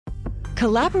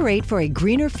Collaborate for a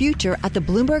greener future at the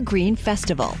Bloomberg Green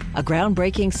Festival, a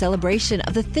groundbreaking celebration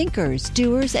of the thinkers,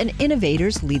 doers, and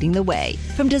innovators leading the way.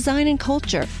 From design and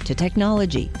culture to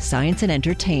technology, science, and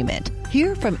entertainment.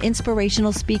 Hear from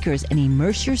inspirational speakers and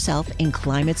immerse yourself in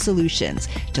climate solutions.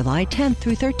 July 10th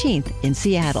through 13th in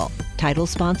Seattle. Title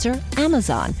sponsor,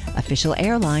 Amazon. Official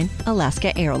airline,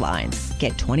 Alaska Airlines.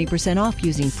 Get 20% off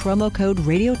using promo code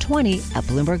radio20 at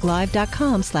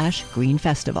BloombergLive.com/Green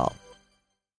Festival.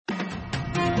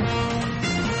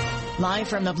 Live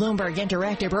from the Bloomberg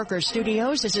Interactive Brokers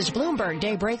Studios, this is Bloomberg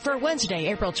Daybreak for Wednesday,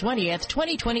 April 20th,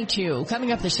 2022.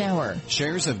 Coming up this hour.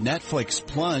 Shares of Netflix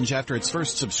plunge after its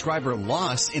first subscriber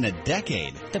loss in a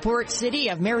decade. The port city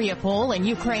of Mariupol in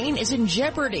Ukraine is in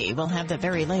jeopardy. We'll have the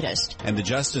very latest. And the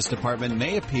Justice Department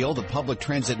may appeal the public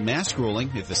transit mask ruling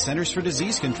if the Centers for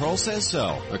Disease Control says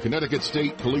so. A Connecticut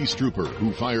State Police trooper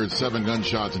who fired 7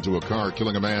 gunshots into a car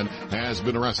killing a man has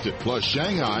been arrested. Plus,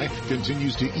 Shanghai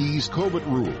continues to ease COVID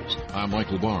rules. I'm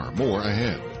Michael Barr. More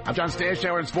ahead. I'm John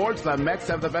Stashower in sports. The Mets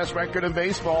have the best record in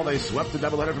baseball. They swept the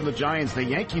doubleheader from the Giants. The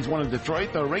Yankees won in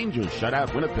Detroit. The Rangers shut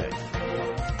out Winnipeg.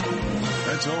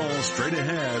 That's all straight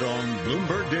ahead on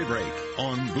Bloomberg Daybreak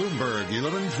on Bloomberg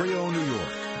 1130 New York,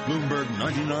 Bloomberg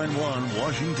 99.1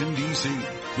 Washington, D.C.,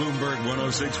 Bloomberg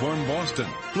 106.1 Boston,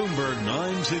 Bloomberg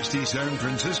 960 San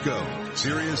Francisco,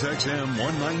 Sirius XM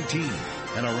 119,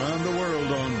 and around the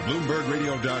world on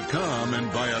BloombergRadio.com and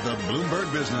via the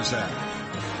Bloomberg Business app.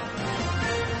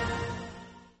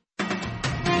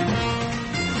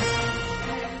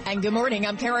 And good morning,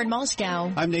 I'm Karen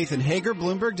Moscow. I'm Nathan Hager.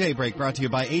 Bloomberg Daybreak brought to you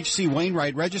by H.C.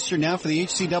 Wainwright. Register now for the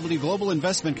HCW Global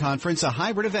Investment Conference, a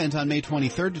hybrid event on May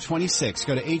 23rd to 26th.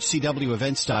 Go to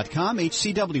hcwevents.com.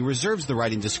 HCW reserves the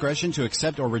right and discretion to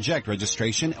accept or reject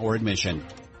registration or admission.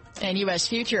 And U.S.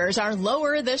 futures are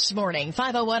lower this morning,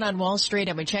 5:01 on Wall Street,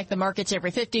 and we check the markets every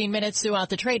 15 minutes throughout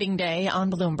the trading day on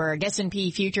Bloomberg.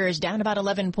 S&P futures down about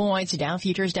 11 points, Dow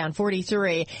futures down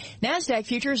 43, NASDAQ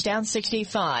futures down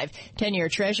 65, 10-year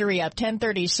Treasury up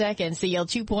 10/30 seconds, the yield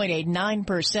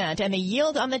 2.89%, and the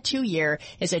yield on the 2-year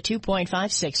is at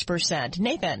 2.56%.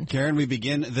 Nathan. Karen, we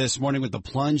begin this morning with the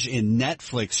plunge in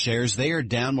Netflix shares. They are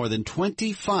down more than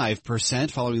 25%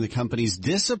 following the company's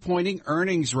disappointing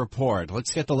earnings report.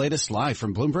 Let's get the latest live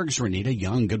from Bloomberg's Renita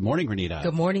Young. Good morning, Renita.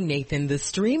 Good morning, Nathan. The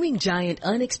streaming giant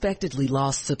unexpectedly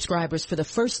lost subscribers for the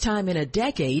first time in a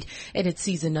decade, and it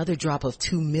sees another drop of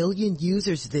 2 million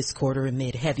users this quarter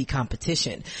amid heavy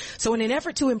competition. So in an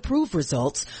effort to improve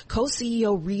results,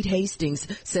 co-CEO Reed Hastings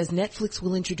says Netflix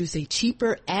will introduce a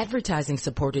cheaper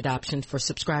advertising-supported option for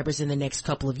subscribers in the next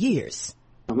couple of years.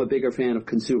 I'm a bigger fan of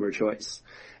consumer choice.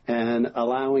 And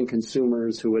allowing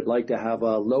consumers who would like to have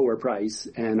a lower price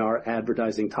and are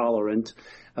advertising tolerant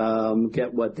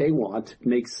get what they want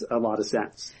makes a lot of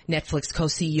sense. Netflix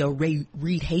co-CEO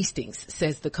Reed Hastings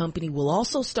says the company will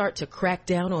also start to crack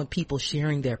down on people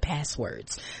sharing their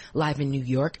passwords. Live in New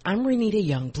York, I'm Renita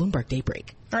Young, Bloomberg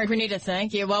Daybreak. All right, Renita,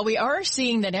 thank you. While we are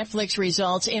seeing the Netflix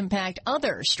results impact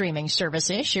other streaming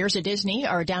services, shares of Disney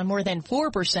are down more than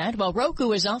 4%, while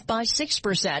Roku is off by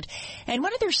 6%. And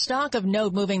one other stock of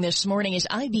note moving this morning is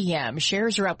IBM.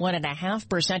 Shares are up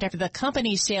 1.5% after the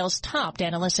company's sales topped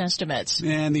analyst estimates.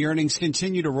 And the earnings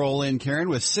continue to roll in, Karen,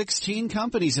 with 16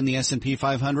 companies in the S&P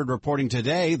 500 reporting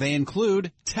today. They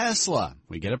include Tesla.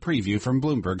 We get a preview from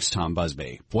Bloomberg's Tom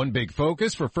Busby. One big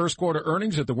focus for first quarter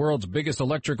earnings at the world's biggest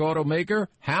electric automaker,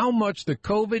 how much the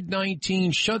COVID-19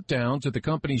 shutdowns at the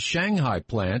company's Shanghai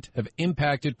plant have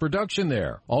impacted production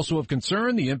there. Also of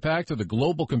concern, the impact of the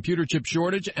global computer chip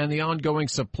shortage and the ongoing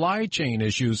supply chain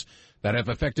issues that have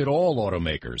affected all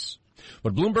automakers.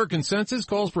 But Bloomberg consensus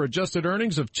calls for adjusted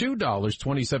earnings of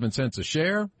 $2.27 a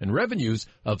share and revenues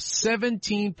of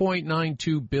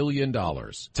 $17.92 billion.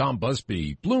 Tom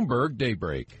Busby, Bloomberg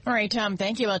Daybreak. All right, Tom,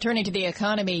 thank you. Turning to the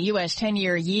economy, U.S.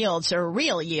 10-year yields, or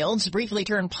real yields, briefly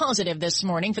turned positive this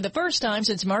morning for the first time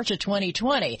since March of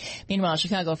 2020. Meanwhile,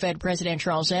 Chicago Fed President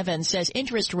Charles Evans says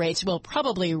interest rates will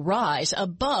probably rise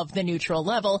above the neutral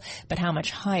level, but how much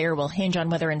higher will hinge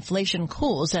on whether inflation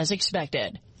cools as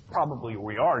expected. Probably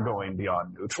we are going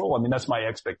beyond neutral. I mean, that's my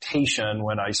expectation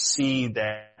when I see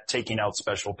that taking out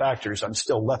special factors, I'm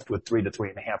still left with 3 to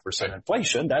 3.5%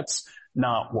 inflation. That's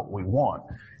not what we want.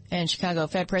 And Chicago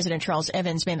Fed President Charles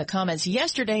Evans made the comments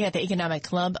yesterday at the Economic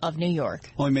Club of New York.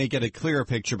 Well, we may get a clearer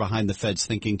picture behind the Fed's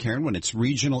thinking, Karen, when its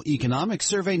regional economic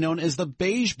survey known as the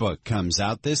Beige Book comes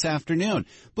out this afternoon.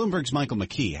 Bloomberg's Michael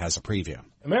McKee has a preview.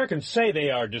 Americans say they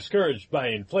are discouraged by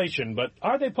inflation, but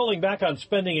are they pulling back on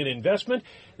spending and investment?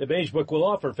 The Beige Book will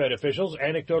offer Fed officials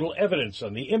anecdotal evidence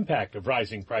on the impact of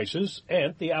rising prices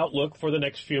and the outlook for the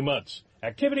next few months.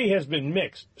 Activity has been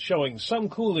mixed, showing some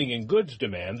cooling in goods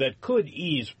demand that could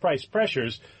ease price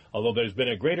pressures, although there's been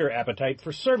a greater appetite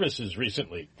for services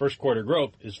recently. First quarter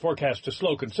growth is forecast to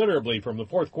slow considerably from the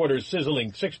fourth quarter's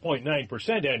sizzling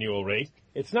 6.9% annual rate.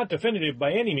 It's not definitive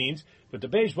by any means, but the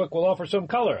Beige Book will offer some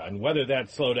color on whether that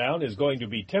slowdown is going to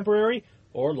be temporary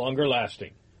or longer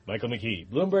lasting. Michael McKee,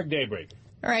 Bloomberg Daybreak.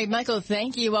 All right, Michael,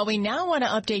 thank you. Well, we now want to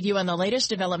update you on the latest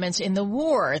developments in the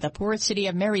war. The port city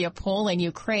of Mariupol in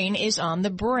Ukraine is on the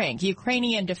brink.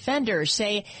 Ukrainian defenders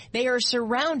say they are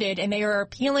surrounded and they are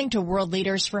appealing to world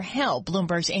leaders for help.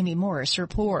 Bloomberg's Amy Morris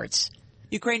reports.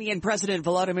 Ukrainian President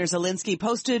Volodymyr Zelensky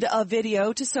posted a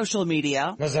video to social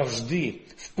media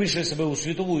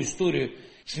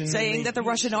saying that the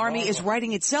Russian army is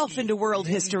writing itself into world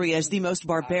history as the most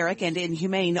barbaric and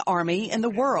inhumane army in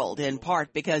the world, in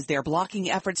part because they're blocking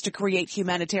efforts to create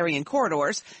humanitarian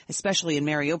corridors, especially in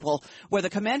Mariupol, where the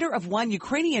commander of one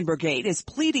Ukrainian brigade is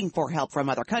pleading for help from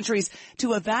other countries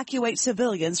to evacuate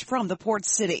civilians from the port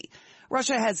city.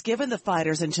 Russia has given the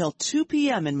fighters until 2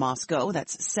 p.m. in Moscow,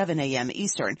 that's 7 a.m.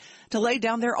 Eastern, to lay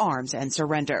down their arms and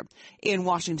surrender. In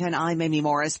Washington, I'm Amy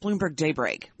Morris, Bloomberg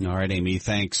Daybreak. All right, Amy,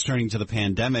 thanks. Turning to the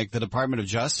pandemic, the Department of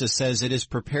Justice says it is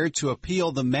prepared to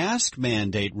appeal the mask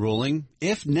mandate ruling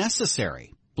if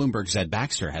necessary. Bloomberg's Ed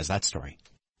Baxter has that story.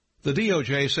 The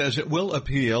DOJ says it will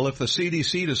appeal if the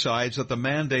CDC decides that the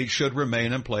mandate should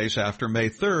remain in place after May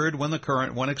 3rd when the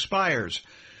current one expires.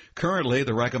 Currently,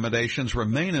 the recommendations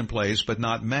remain in place but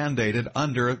not mandated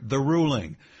under the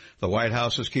ruling. The White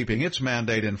House is keeping its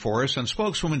mandate in force, and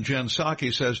spokeswoman Jen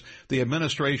Psaki says the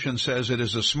administration says it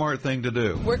is a smart thing to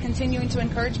do. We're continuing to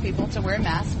encourage people to wear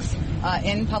masks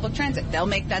in public transit. They'll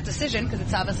make that decision because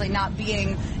it's obviously not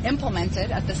being implemented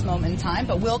at this moment in time,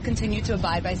 but we'll continue to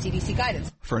abide by CDC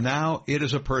guidance. For now, it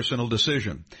is a personal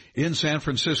decision. In San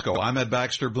Francisco, I'm Ed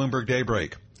Baxter, Bloomberg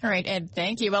Daybreak. All right, Ed,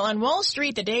 thank you. Well, on Wall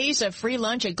Street, the days of free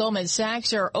lunch at Goldman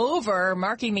Sachs are over,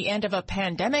 marking the end of a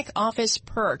pandemic office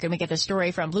perk. And we get the story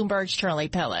from Bloomberg's Charlie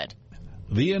Pellet.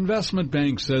 The investment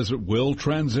bank says it will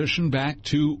transition back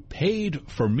to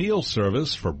paid-for-meal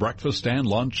service for breakfast and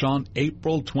lunch on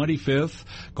April 25th.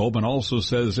 Goldman also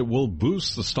says it will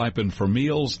boost the stipend for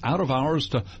meals out of hours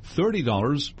to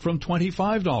 $30 from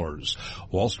 $25.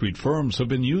 Wall Street firms have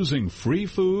been using free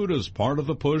food as part of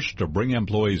the push to bring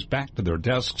employees back to their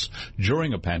desks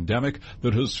during a pandemic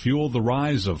that has fueled the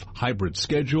rise of hybrid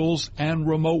schedules and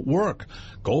remote work.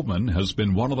 Goldman has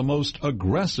been one of the most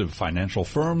aggressive financial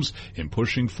firms in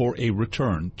pushing for a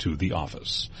return to the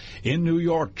office. In New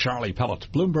York, Charlie Pellet,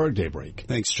 Bloomberg Daybreak.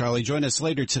 Thanks, Charlie. Join us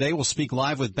later today. We'll speak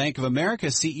live with Bank of America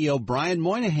CEO Brian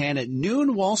Moynihan at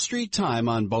noon Wall Street time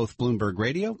on both Bloomberg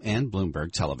Radio and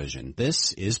Bloomberg Television.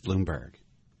 This is Bloomberg.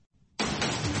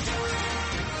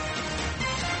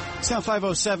 It's now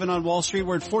 5:07 on Wall Street.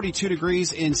 We're at 42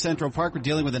 degrees in Central Park. We're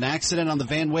dealing with an accident on the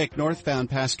Van Wyck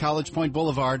northbound past College Point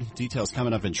Boulevard. Details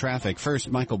coming up in traffic. First,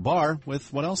 Michael Barr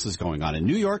with what else is going on in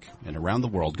New York and around the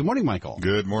world. Good morning, Michael.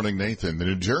 Good morning, Nathan. The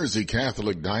New Jersey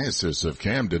Catholic Diocese of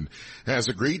Camden has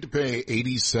agreed to pay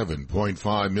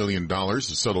 $87.5 million to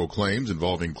settle claims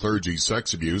involving clergy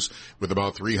sex abuse with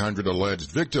about 300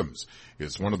 alleged victims.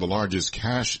 It's one of the largest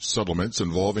cash settlements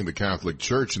involving the Catholic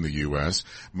Church in the U.S.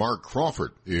 Mark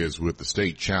Crawford is with the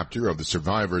state chapter of the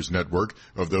Survivors Network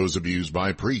of those abused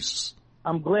by priests.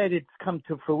 I'm glad it's come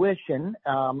to fruition.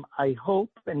 I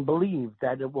hope and believe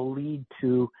that it will lead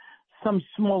to some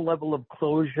small level of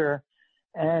closure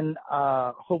and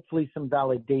hopefully some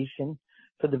validation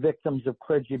for the victims of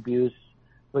clergy abuse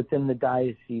within the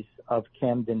Diocese of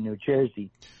Camden, New Jersey.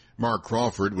 Mark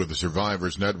Crawford with the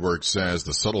Survivors Network says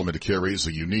the settlement carries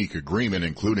a unique agreement,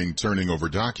 including turning over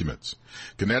documents.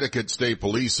 Connecticut State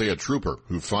Police say a trooper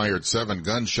who fired 7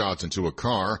 gunshots into a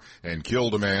car and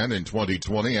killed a man in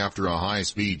 2020 after a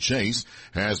high-speed chase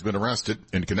has been arrested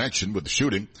in connection with the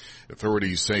shooting.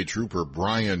 Authorities say Trooper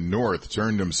Brian North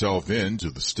turned himself in to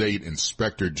the State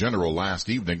Inspector General last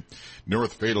evening.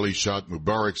 North fatally shot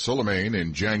Mubarak Suleiman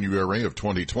in January of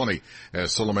 2020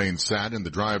 as Suleiman sat in the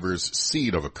driver's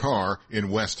seat of a car in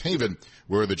West Haven,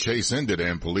 where the chase ended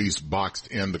and police boxed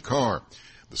in the car.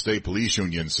 The state police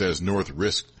union says North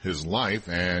risked his life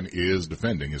and is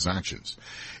defending his actions.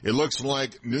 It looks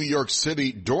like New York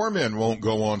City doormen won't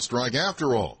go on strike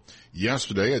after all.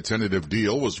 Yesterday, a tentative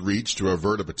deal was reached to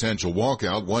avert a potential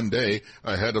walkout one day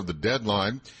ahead of the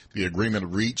deadline. The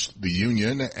agreement reached the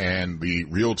union and the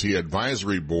Realty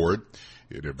Advisory Board.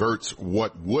 It averts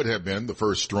what would have been the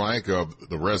first strike of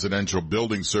the residential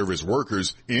building service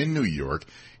workers in New York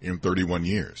in 31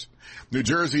 years. New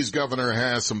Jersey's governor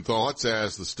has some thoughts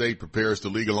as the state prepares to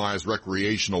legalize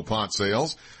recreational pot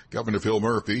sales. Governor Phil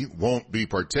Murphy won't be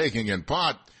partaking in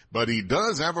pot, but he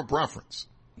does have a preference.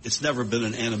 It's never been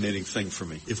an animating thing for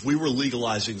me. If we were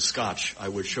legalizing scotch, I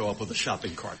would show up with a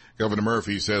shopping cart. Governor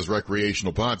Murphy says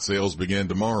recreational pot sales begin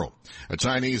tomorrow. A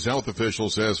Chinese health official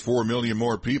says 4 million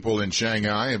more people in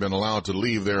Shanghai have been allowed to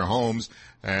leave their homes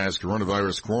as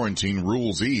coronavirus quarantine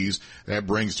rules ease. That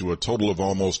brings to a total of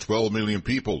almost 12 million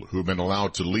people who've been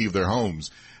allowed to leave their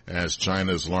homes as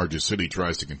China's largest city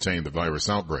tries to contain the virus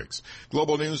outbreaks.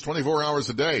 Global news 24 hours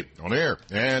a day on air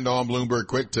and on Bloomberg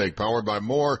Quick Take, powered by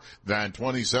more than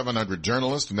 2,700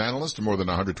 journalists and analysts in more than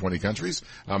 120 countries.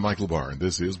 I'm Michael Barr, and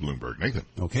this is Bloomberg. Nathan.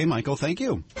 Okay, Michael, thank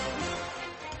you.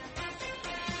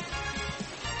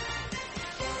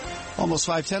 Almost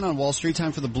 5:10 on Wall Street.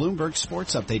 Time for the Bloomberg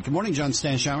Sports Update. Good morning, John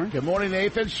Stashower. Good morning,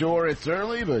 Nathan. Sure, it's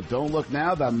early, but don't look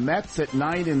now. The Mets at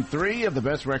 9-3 have the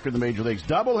best record in the major leagues.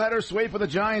 Doubleheader sweep for the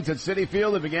Giants at Citi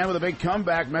Field. It began with a big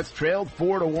comeback. Mets trailed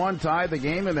 4-1, tied the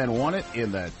game, and then won it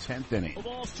in the 10th inning. The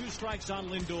ball's 2 strikes on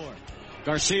Lindor.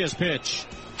 Garcia's pitch.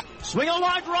 Swing a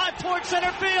line drive towards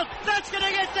center field. That's going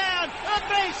to get down. A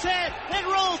base hit. It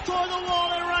rolls toward the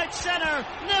wall in right center.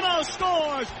 Nimmo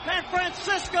scores. And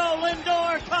Francisco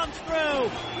Lindor comes through.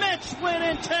 Mets win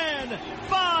in 10.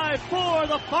 5-4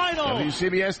 the final.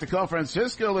 WCBS to call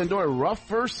Francisco Lindor. Rough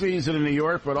first season in New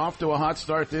York, but off to a hot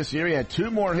start this year. He had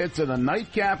 2 more hits in the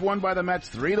nightcap, won by the Mets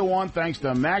 3-1 thanks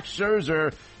to Max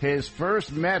Scherzer. His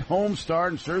first Met home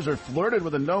start, and Scherzer flirted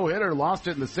with a no-hitter, lost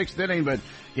it in the 6th inning, but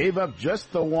gave up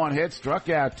just the 1 hit, struck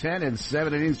out 10 in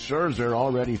 7 innings. Scherzer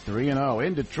already 3-0.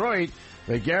 In Detroit,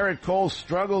 the Garrett Cole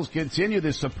struggles continue.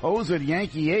 The supposed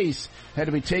Yankee ace had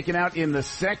to be taken out in the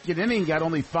 2nd inning, got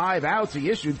only 5 outs. He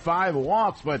issued 5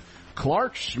 walks, but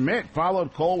Clark Schmidt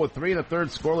followed Cole with 3 1/3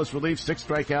 scoreless relief, 6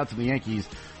 strikeouts, and the Yankees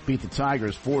beat the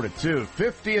Tigers 4-2.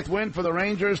 50th win for the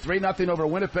Rangers, 3-0 over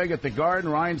Winnipeg at the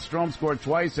Garden. Ryan Strome scored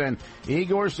twice, and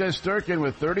Igor Shesterkin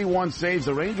with 31 saves.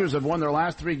 The Rangers have won their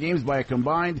last 3 games by a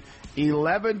combined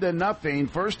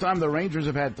 11-0. First time the Rangers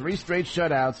have had 3 straight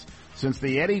shutouts since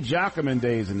the Eddie Giacomin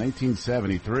days in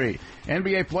 1973.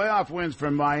 NBA playoff wins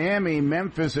from Miami,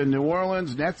 Memphis, and New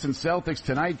Orleans. Nets and Celtics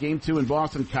tonight. Game 2 in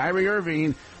Boston. Kyrie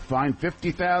Irving fined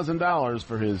 $50,000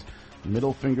 for his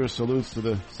middle finger salutes to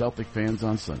the Celtic fans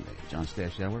on Sunday. John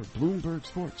Stashower, Bloomberg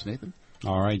Sports. Nathan?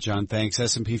 All right, John, thanks.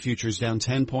 S&P futures down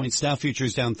 10 points. Dow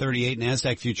futures down 38.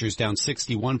 NASDAQ futures down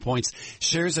 61 points.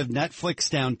 Shares of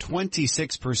Netflix down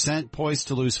 26%, poised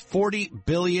to lose $40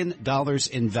 billion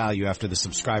in value after the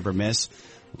subscriber miss.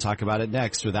 We'll talk about it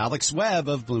next with Alex Webb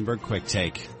of Bloomberg Quick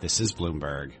Take. This is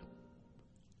Bloomberg.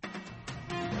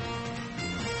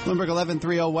 Bloomberg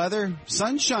 11:30 weather.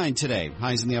 Sunshine today.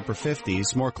 Highs in the upper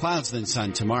 50s. More clouds than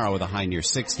sun tomorrow with a high near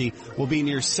 60. We'll be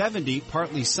near 70,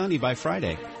 partly sunny by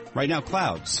Friday. Right now,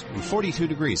 clouds and 42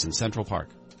 degrees in Central Park.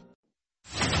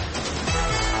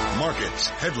 Markets,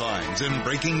 headlines, and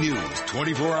breaking news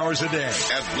 24 hours a day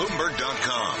at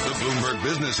Bloomberg.com, the Bloomberg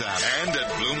Business app, and at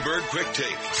Bloomberg Quick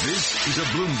Take. This is a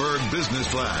Bloomberg Business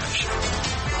Flash.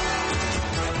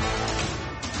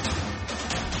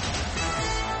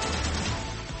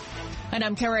 And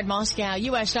I'm Karen Moscow.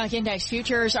 U.S. stock index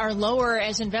futures are lower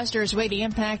as investors weigh the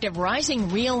impact of rising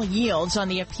real yields on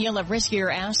the appeal of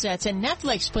riskier assets. And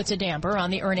Netflix puts a damper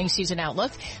on the earnings season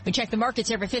outlook. We check the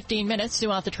markets every 15 minutes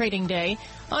throughout the trading day.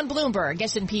 On Bloomberg,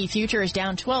 S&P futures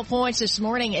down 12 points this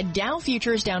morning. Dow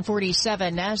futures down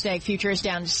 47. NASDAQ futures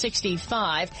down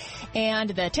 65. And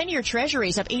the 10-year Treasury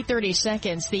is up 8/30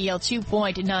 seconds. The yield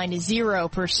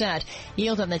 2.90%.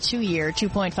 Yield on the 2-year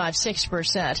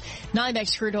 2.56%.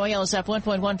 NYMEX crude oil is up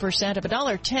 1.1%, up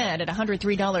 $1.10 at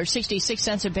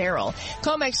 $103.66 a barrel.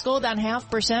 COMEX gold down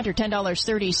 0.5% or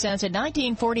 $10.30 at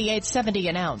 $19.4870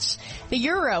 an ounce. The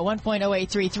euro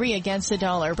 1.0833 against the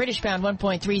dollar. British pound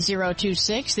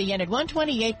 1.3026. The yen at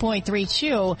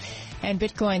 128.32. And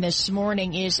Bitcoin this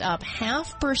morning is up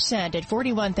 0.5% at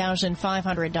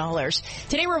 $41,500.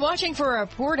 Today we're watching for a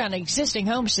report on existing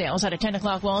home sales at 10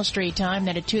 o'clock Wall Street time.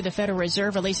 Then at 2, the Federal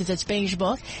Reserve releases its beige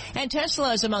book. And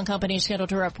Tesla is among companies scheduled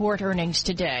to report earnings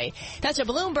today. That's a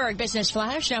Bloomberg Business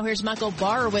Flash. Now here's Michael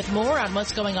Barr with more on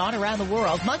what's going on around the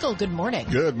world. Michael, good morning.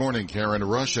 Good morning, Karen.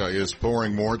 Russia is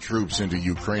pouring more troops into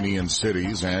Ukrainian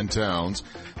cities and towns.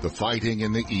 The fighting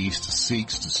in the east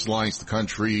seeks to slice the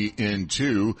country in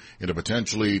two in a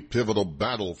potentially pivotal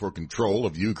battle for control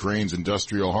of Ukraine's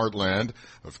industrial heartland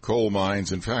of coal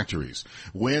mines and factories.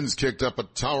 Winds kicked up a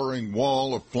towering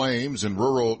wall of flames in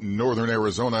rural northern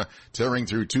Arizona, tearing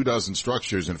through 24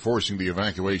 structures and forcing the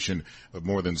evacuation distribution of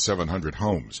more than 700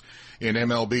 homes. In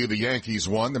MLB, the Yankees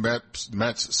won. The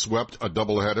Mets swept a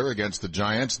doubleheader against the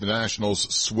Giants. The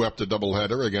Nationals swept a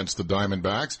doubleheader against the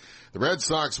Diamondbacks. The Red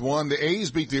Sox won. The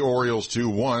A's beat the Orioles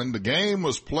 2-1. The game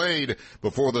was played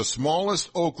before the smallest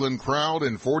Oakland crowd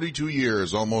in 42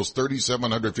 years, almost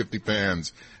 3,750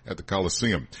 fans at the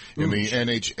Coliseum. In the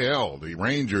NHL, the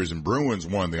Rangers and Bruins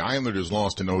won. The Islanders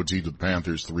lost in OT to the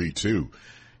Panthers 3-2.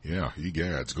 Yeah,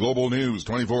 egads. Global news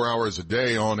 24 hours a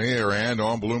day on air and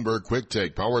on Bloomberg Quick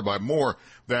Take, powered by more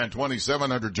than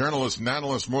 2,700 journalists and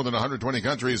analysts, more than 120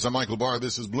 countries. I'm Michael Barr.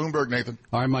 This is Bloomberg. Nathan.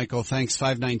 All right, Michael. Thanks.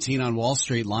 519 on Wall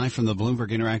Street, live from the Bloomberg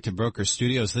Interactive Broker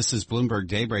Studios. This is Bloomberg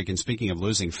Daybreak. And speaking of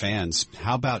losing fans,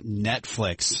 how about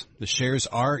Netflix? The shares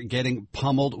are getting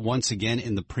pummeled once again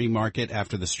in the pre-market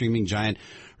after the streaming giant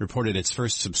reported its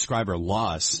first subscriber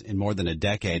loss in more than a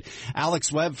decade.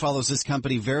 Alex Webb follows this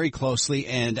company very closely,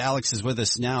 and Alex is with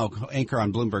us now, anchor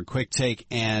on Bloomberg Quick Take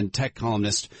and tech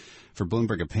columnist for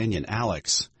Bloomberg Opinion.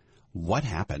 Alex, what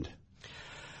happened?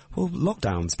 Well,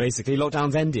 lockdowns, basically.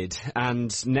 Lockdowns ended, and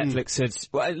Netflix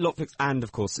Netflix and,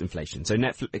 of course, inflation. So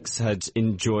Netflix had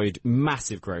enjoyed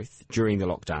massive growth during the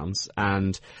lockdowns,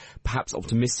 and perhaps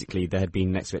optimistically there had been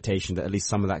an expectation that at least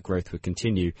some of that growth would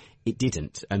continue. It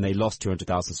didn't, and they lost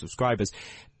 200,000 subscribers.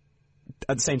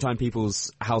 At the same time,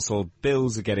 people's household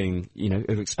bills are getting,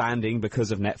 expanding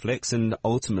because of Netflix, and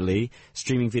ultimately,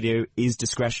 streaming video is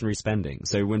discretionary spending.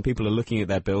 So when people are looking at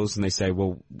their bills and they say,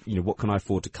 well, what can I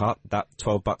afford to cut? That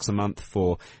 $12 a month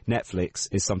for Netflix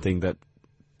is something that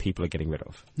people are getting rid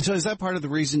of. So is that part of the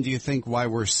reason, do you think, why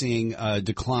we're seeing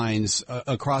declines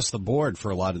across the board for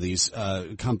a lot of these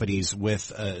companies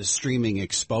with streaming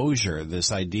exposure?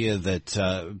 This idea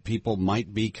that people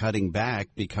might be cutting back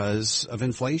because of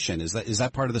inflation. Is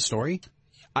that part of the story?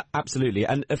 Absolutely.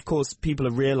 And of course, people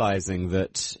are realizing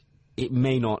that it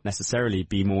may not necessarily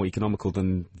be more economical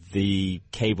than the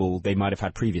cable they might have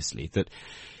had previously. That,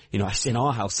 in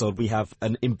our household, we have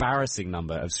an embarrassing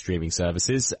number of streaming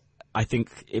services. I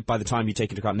think by the time you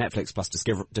take into account Netflix plus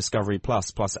Discovery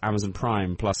Plus Amazon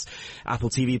Prime plus Apple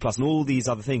TV Plus and all these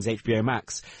other things, HBO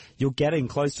Max, you're getting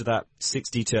close to that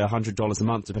 $60 to $100 a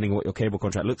month, depending on what your cable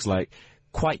contract looks like,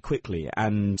 quite quickly.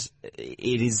 And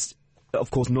it is, of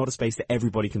course, not a space that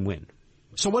everybody can win.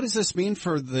 So what does this mean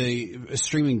for the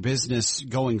streaming business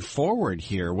going forward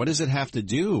here? What does it have to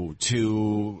do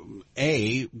to,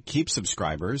 A, keep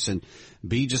subscribers, and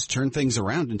B, just turn things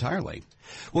around entirely?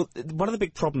 Well, one of the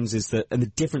big problems is that, and the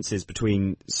differences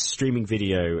between streaming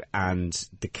video and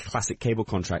the classic cable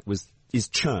contract is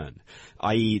churn,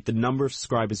 i.e. the number of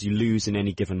subscribers you lose in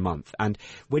any given month. And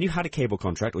when you had a cable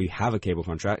contract, or you have a cable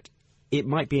contract, it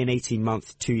might be an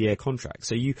 18-month, 2-year contract.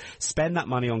 So you spend that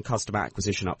money on customer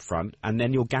acquisition up front, and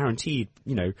then you're guaranteed,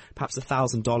 perhaps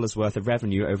 $1,000 worth of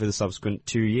revenue over the subsequent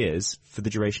 2 years for the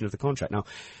duration of the contract. Now,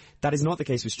 that is not the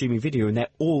case with streaming video, and they're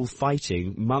all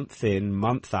fighting month in,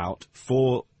 month out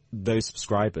for those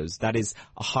subscribers. That is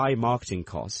a high marketing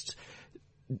cost.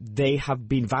 They have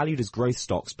been valued as growth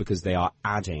stocks because they are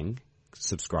adding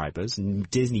subscribers.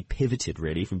 Disney pivoted,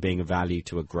 really, from being a value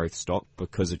to a growth stock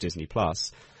because of Disney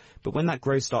Plus. But when that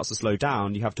growth starts to slow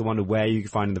down, you have to wonder where you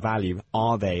find the value.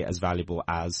 Are they as valuable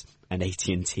as an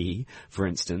AT&T, for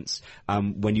instance,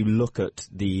 when you look at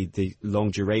the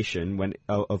long duration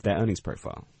of their earnings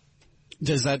profile?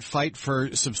 Does that fight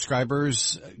for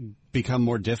subscribers become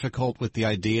more difficult with the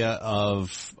idea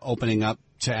of opening up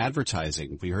to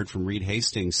advertising? We heard from Reed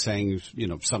Hastings saying,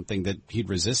 something that he'd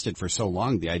resisted for so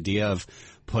long, the idea of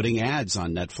putting ads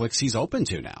on Netflix he's open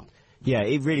to now. Yeah,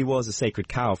 it really was a sacred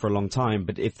cow for a long time.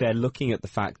 But if they're looking at the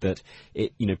fact that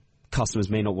customers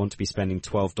may not want to be spending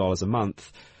 $12 a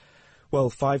month,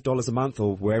 well, $5 a month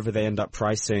or wherever they end up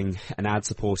pricing an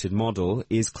ad-supported model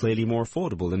is clearly more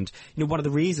affordable. And, one of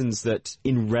the reasons that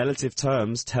in relative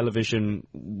terms television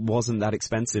wasn't that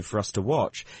expensive for us to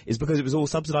watch is because it was all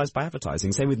subsidized by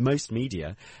advertising. Same with most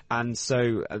media. And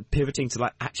so pivoting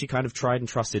to actually kind of tried and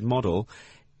trusted model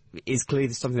is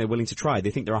clearly something they're willing to try.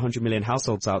 They think there are 100 million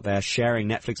households out there sharing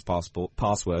Netflix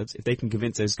passwords. If they can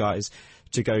convince those guys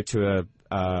to go to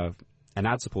an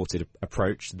ad-supported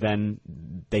approach, then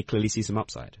they clearly see some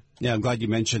upside. Yeah, I'm glad you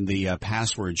mentioned the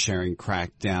password sharing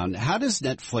crackdown. How does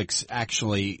Netflix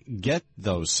actually get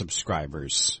those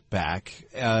subscribers back?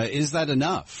 Is that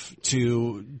enough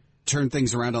to turn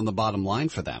things around on the bottom line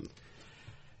for them?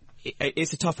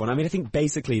 It's a tough one. I mean, I think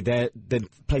basically the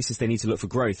places they need to look for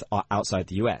growth are outside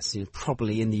the US.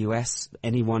 Probably in the US,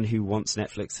 anyone who wants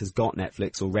Netflix has got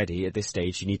Netflix already. At this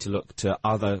stage, you need to look to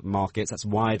other markets. That's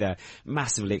why they're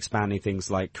massively expanding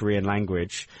things like Korean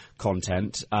language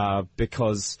content,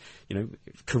 because,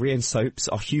 Korean soaps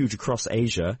are huge across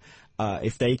Asia.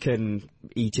 if they can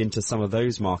eat into some of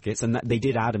those markets, and they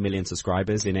did add 1 million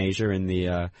subscribers in Asia in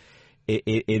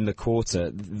the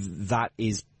quarter, that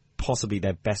is possibly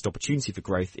their best opportunity for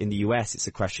growth. In the US, it's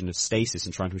a question of stasis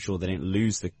and trying to ensure they don't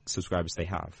lose the subscribers they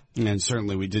have. And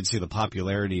certainly we did see the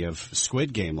popularity of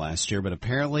Squid Game last year, but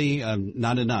apparently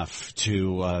not enough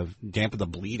to dampen the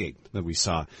bleeding that we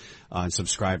saw on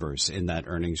subscribers in that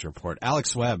earnings report.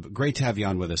 Alex Webb, great to have you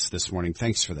on with us this morning.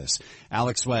 Thanks for this.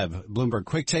 Alex Webb, Bloomberg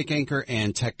Quick Take anchor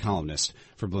and tech columnist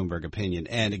for Bloomberg Opinion.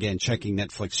 And again, checking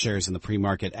Netflix shares in the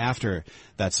pre-market after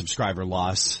that subscriber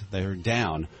loss. They're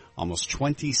down almost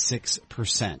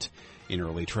 26% in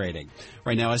early trading.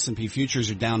 Right now, S&P futures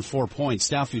are down 4 points.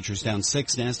 Dow futures down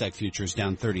 6. NASDAQ futures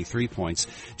down 33 points.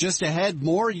 Just ahead,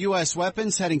 more U.S.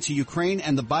 weapons heading to Ukraine,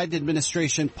 and the Biden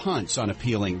administration punts on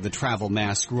appealing the travel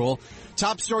mask rule.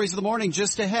 Top stories of the morning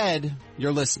just ahead.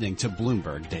 You're listening to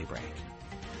Bloomberg Daybreak.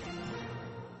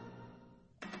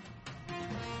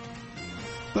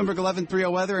 Bloomberg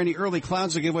 11:30 weather. Any early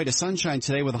clouds will give way to sunshine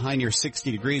today with a high near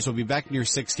 60 degrees. We'll be back near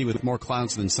 60 with more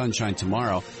clouds than sunshine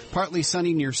tomorrow. Partly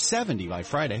sunny near 70 by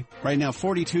Friday. Right now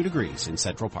 42 degrees in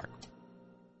Central Park.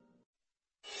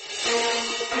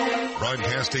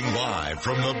 Broadcasting live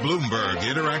from the Bloomberg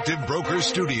Interactive Broker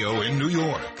Studio in New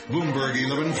York. Bloomberg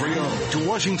 1130 to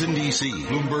Washington, D.C.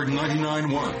 Bloomberg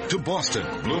 99.1 to Boston.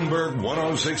 Bloomberg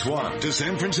 106.1 to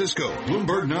San Francisco.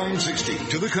 Bloomberg 960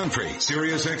 to the country.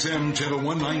 Sirius XM Channel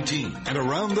 119. And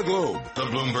around the globe, the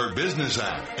Bloomberg Business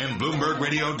app and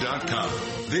BloombergRadio.com.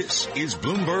 This is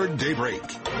Bloomberg Daybreak.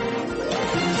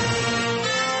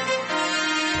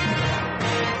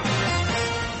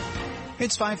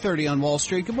 It's 5:30 on Wall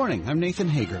Street. Good morning. I'm Nathan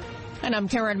Hager. And I'm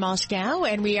Karen Moscow,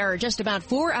 and we are just about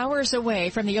 4 hours away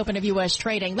from the open of U.S.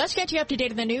 trading. Let's get you up to date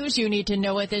on the news you need to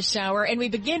know at this hour. And we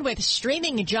begin with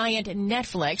streaming giant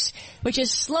Netflix, which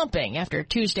is slumping after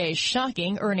Tuesday's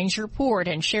shocking earnings report,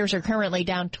 and shares are currently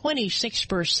down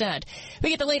 26%.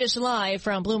 We get the latest live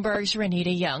from Bloomberg's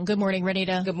Renita Young. Good morning,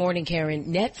 Renita. Good morning,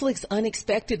 Karen. Netflix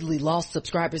unexpectedly lost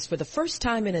subscribers for the first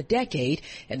time in a decade,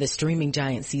 and the streaming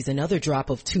giant sees another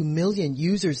drop of 2 million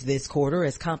users this quarter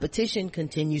as competition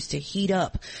continues to heat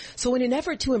up. So in an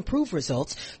effort to improve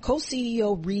results,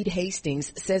 co-CEO Reed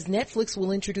Hastings says Netflix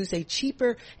will introduce a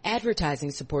cheaper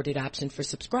advertising-supported option for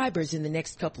subscribers in the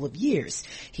next couple of years.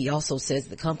 He also says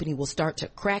the company will start to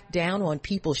crack down on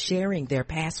people sharing their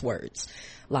passwords.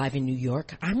 Live in New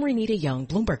York, I'm Renita Young,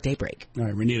 Bloomberg Daybreak. All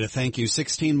right, Renita, thank you.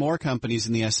 16 more companies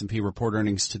in the S&P report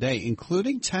earnings today,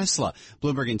 including Tesla.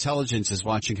 Bloomberg Intelligence is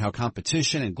watching how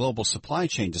competition and global supply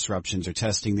chain disruptions are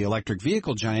testing the electric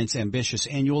vehicle giant's ambitious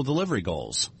annual delivery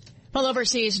goals. Well,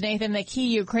 overseas, Nathan, the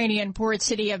key Ukrainian port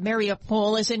city of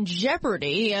Mariupol is in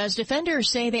jeopardy as defenders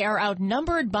say they are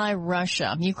outnumbered by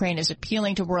Russia. Ukraine is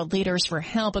appealing to world leaders for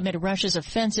help amid Russia's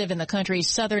offensive in the country's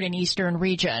southern and eastern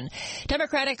region.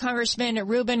 Democratic Congressman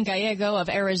Ruben Gallego of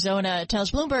Arizona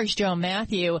tells Bloomberg's Joe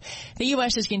Matthew the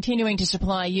U.S. is continuing to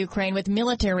supply Ukraine with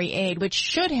military aid, which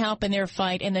should help in their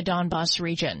fight in the Donbas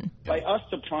region. By us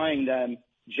supplying them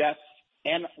jets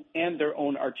and their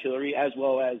own artillery, as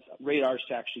well as radars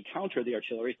to actually counter the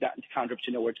artillery, not to counter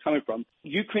to know where it's coming from,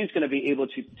 Ukraine's going to be able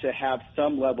to have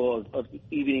some level of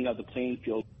evening of the playing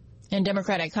field. And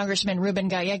Democratic Congressman Ruben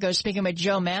Gallego speaking with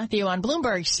Joe Matthew on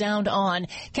Bloomberg Sound On.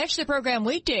 Catch the program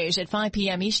weekdays at 5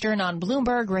 p.m. Eastern on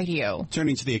Bloomberg Radio.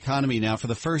 Turning to the economy now, for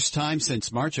the first time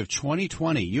since March of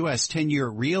 2020, U.S. 10-year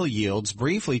real yields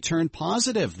briefly turned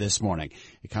positive this morning.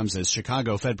 It comes as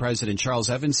Chicago Fed President Charles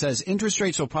Evans says interest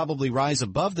rates will probably rise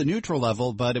above the neutral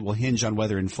level, but it will hinge on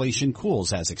whether inflation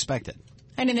cools as expected.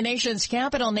 And in the nation's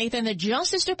capital, Nathan, the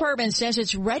Justice Department says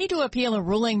it's ready to appeal a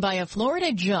ruling by a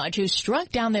Florida judge who struck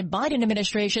down the Biden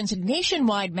administration's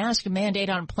nationwide mask mandate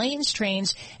on planes,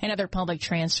 trains, and other public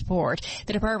transport.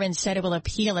 The department said it will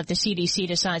appeal if the CDC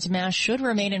decides masks should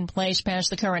remain in place past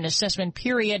the current assessment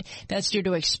period that's due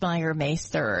to expire May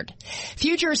 3rd.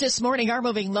 Futures this morning are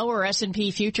moving lower.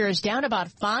 S&P futures down about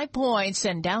 5 points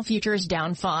and Dow futures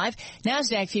down 5.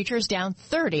 NASDAQ futures down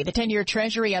 30. The 10-year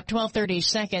Treasury up 12/30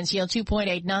 seconds, yield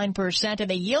 2.89%, and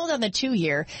the yield on the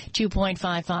 2-year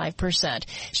 2.55%.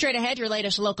 Straight ahead, your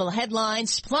latest local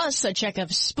headlines, plus a check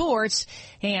of sports,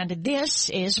 and this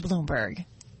is Bloomberg.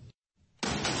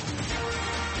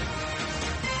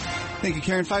 Thank you,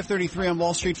 Karen. 5:33 on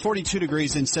Wall Street, 42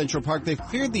 degrees in Central Park. They've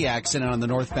cleared the accident on the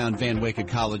northbound Van Wyck at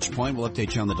College Point. We'll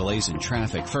update you on the delays in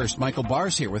traffic. First, Michael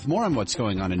Barr's here with more on what's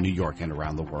going on in New York and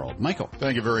around the world. Michael.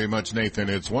 Thank you very much,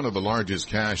 Nathan. It's one of the largest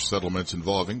cash settlements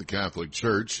involving the Catholic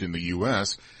Church in the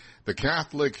U.S. The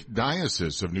Catholic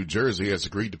Diocese of New Jersey has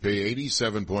agreed to pay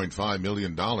 $87.5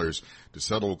 million to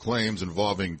settle claims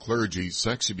involving clergy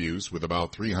sex abuse with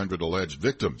about 300 alleged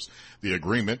victims. The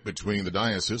agreement between the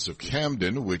Diocese of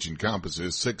Camden, which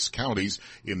encompasses 6 counties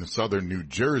in southern New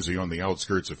Jersey on the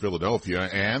outskirts of Philadelphia,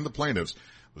 and the plaintiffs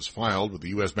was filed with the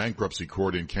U.S. Bankruptcy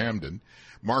Court in Camden.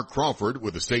 Mark Crawford,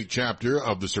 with the state chapter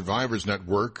of the Survivors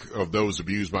Network of those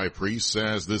abused by priests,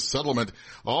 says this settlement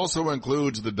also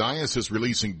includes the diocese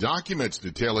releasing documents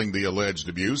detailing the alleged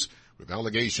abuse, with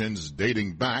allegations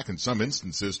dating back, in some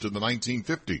instances, to the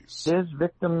 1950s. There's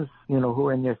victims, who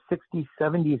are in their 60s,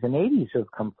 70s, and 80s who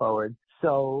have come forward.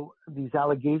 So these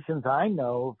allegations I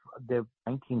know, they're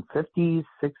 1950s,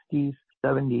 60s,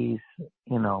 70s,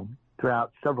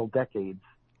 throughout several decades.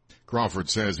 Crawford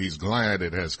says he's glad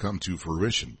it has come to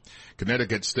fruition.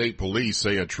 Connecticut State Police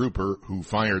say a trooper who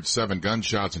fired 7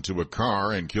 gunshots into a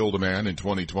car and killed a man in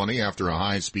 2020 after a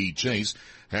high-speed chase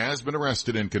has been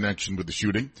arrested in connection with the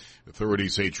shooting.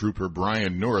 Authorities say Trooper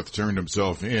Brian North turned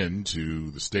himself in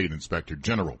to the State Inspector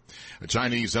General. A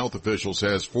Chinese health official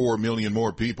says 4 million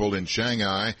more people in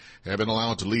Shanghai have been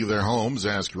allowed to leave their homes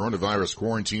as coronavirus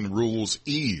quarantine rules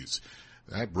ease.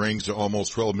 That brings to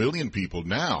almost 12 million people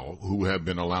now who have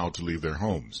been allowed to leave their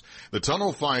homes. The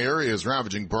tunnel fire is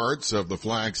ravaging parts of the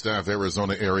Flagstaff,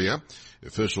 Arizona area.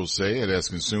 Officials say it has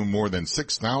consumed more than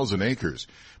 6,000 acres.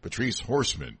 Patrice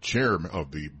Horseman, chair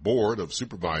of the Board of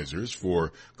Supervisors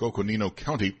for Coconino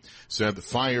County, said the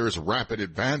fire's rapid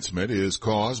advancement is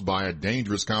caused by a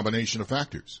dangerous combination of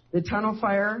factors. The tunnel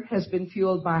fire has been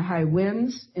fueled by high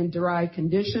winds and dry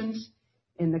conditions,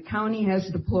 and the county has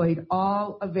deployed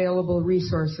all available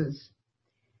resources.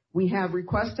 We have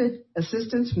requested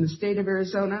assistance from the state of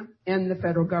Arizona and the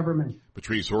federal government.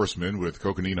 Patrice Horseman with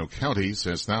Coconino County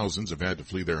says thousands have had to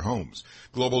flee their homes.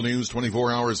 Global news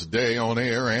 24 hours a day on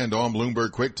air and on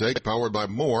Bloomberg Quick Take, powered by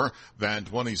more than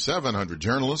 2,700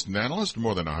 journalists and analysts from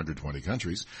more than 120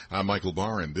 countries. I'm Michael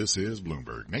Barr, and this is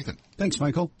Bloomberg. Nathan. Thanks,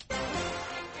 Michael.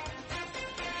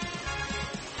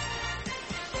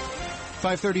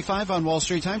 5:35 on Wall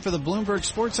Street. Time for the Bloomberg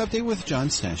Sports Update with John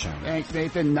Stashower. Thanks,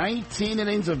 Nathan. 19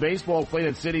 innings of baseball played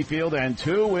at Citi Field and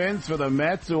 2 wins for the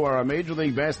Mets, who are a Major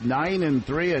League best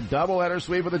 9-3. A doubleheader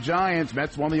sweep of the Giants.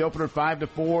 Mets won the opener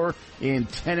 5-4 in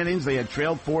 10 innings. They had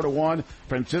trailed 4-1.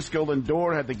 Francisco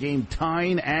Lindor had the game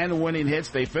tying and winning hits.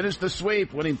 They finished the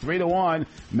sweep, winning 3-1.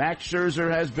 Max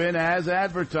Scherzer has been as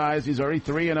advertised. He's already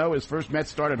 3-0. His first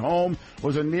Mets start at home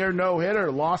was a near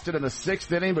no-hitter. Lost it in the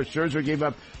 6th inning, but Scherzer gave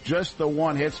up just the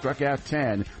 1 hit, struck out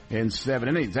 10 in 7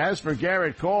 innings. As for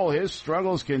Garrett Cole, his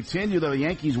struggles continue, though the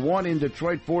Yankees won in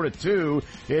Detroit 4-2.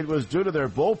 It was due to their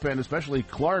bullpen, especially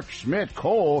Clark Schmidt.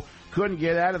 Cole couldn't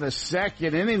get out of the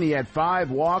 2nd inning. He had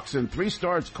 5 walks and 3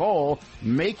 starts. Cole,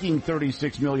 making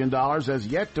 $36 million, has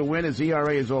yet to win. His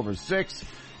ERA is over 6.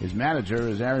 His manager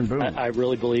is Aaron Boone. I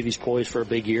really believe he's poised for a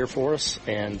big year for us,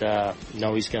 and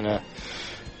know he's going to,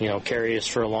 carry us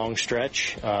for a long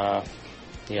stretch.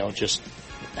 Just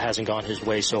hasn't gone his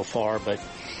way so far, but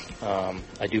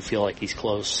I do feel like he's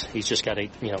close. He's just got to,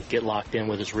 get locked in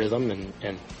with his rhythm,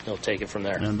 and he'll take it from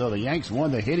there. And though the Yanks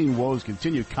won, the hitting woes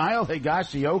continue. Kyle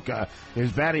Higashioka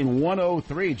is batting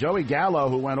 103. Joey Gallo,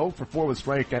 who went 0 for 4 with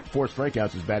 4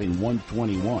 strikeouts, is batting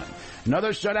 121.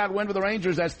 Another shutout win for the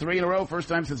Rangers. That's 3 in a row. First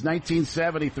time since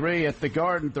 1973 at the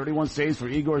Garden. 31 saves for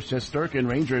Igor Shesterkin.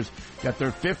 Rangers got their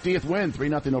 50th win,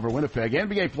 3-0 over Winnipeg.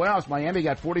 NBA playoffs. Miami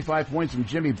got 45 points from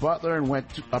Jimmy Butler and went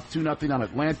up 2-0 on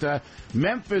Atlanta.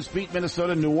 Memphis beat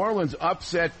Minnesota. New Orleans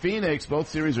upset Phoenix. Both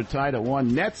series are tied at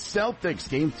 1. Nets Celtics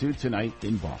game 2 tonight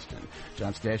in Boston.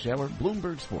 John Stashower,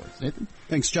 Bloomberg Sports. Nathan?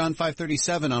 Thanks, John.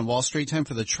 5:37 on Wall Street. Time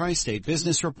for the Tri-State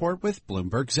Business Report with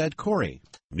Bloomberg's Ed Corey.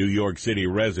 New York City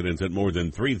residents at more than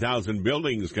 3,000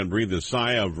 buildings can breathe a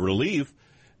sigh of relief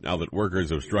now that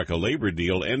workers have struck a labor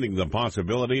deal ending the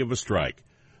possibility of a strike.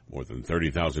 More than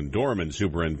 30,000 doormen,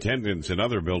 superintendents, and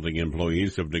other building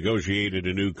employees have negotiated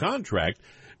a new contract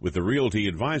with the Realty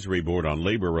Advisory Board on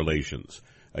Labor Relations.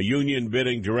 A union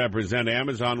bidding to represent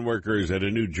Amazon workers at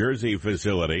a New Jersey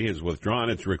facility has withdrawn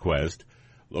its request.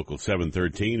 Local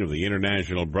 713 of the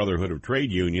International Brotherhood of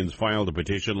Trade Unions filed a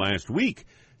petition last week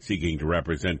seeking to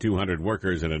represent 200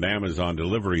 workers at an Amazon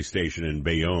delivery station in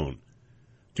Bayonne.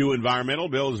 2 environmental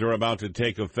bills are about to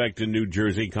take effect in New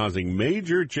Jersey, causing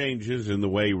major changes in the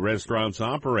way restaurants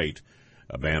operate.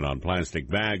 A ban on plastic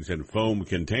bags and foam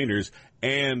containers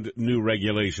and new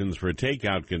regulations for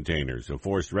takeout containers have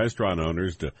forced restaurant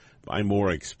owners to buy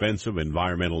more expensive,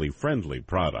 environmentally friendly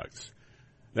products.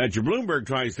 That's your Bloomberg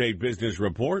Tri-State Business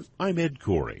Report. I'm Ed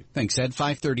Corey. Thanks, Ed.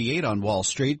 5:38 on Wall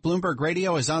Street. Bloomberg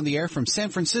Radio is on the air from San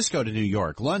Francisco to New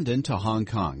York, London to Hong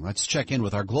Kong. Let's check in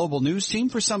with our global news team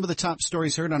for some of the top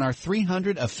stories heard on our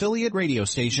 300 affiliate radio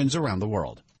stations around the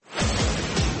world.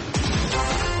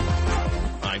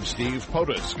 I'm Steve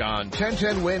Potusk. On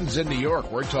 1010 Wins in New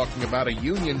York, we're talking about a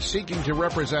union seeking to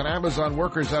represent Amazon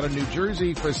workers at a New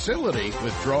Jersey facility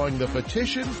withdrawing the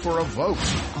petition for a vote.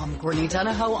 I'm Courtney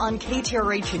Donahoe on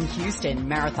KTRH in Houston.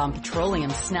 Marathon Petroleum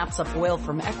snaps up oil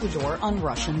from Ecuador on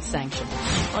Russian sanctions.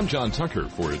 I'm John Tucker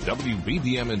for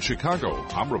WBBM in Chicago.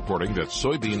 I'm reporting that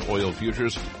soybean oil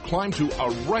futures climbed to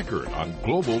a record on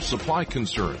global supply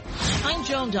concerns. I'm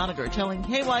Joan Doniger telling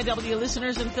KYW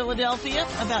listeners in Philadelphia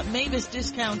about Mavis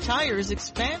Discount Tires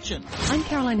expansion. I'm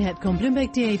Caroline Hepcombe,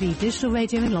 Bloomberg DAB Digital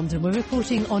Radio in London. We're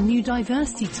reporting on new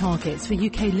diversity targets for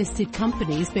UK-listed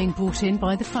companies being brought in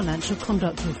by the Financial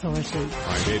Conduct Authority.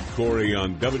 I'm Ed Corey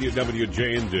on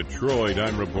WWJ in Detroit.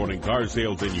 I'm reporting car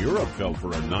sales in Europe fell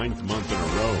for a 9th month in a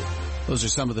row. Those are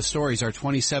some of the stories our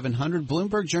 2,700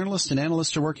 Bloomberg journalists and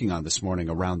analysts are working on this morning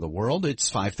around the world.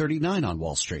 It's 5:39 on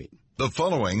Wall Street. The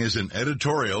following is an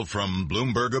editorial from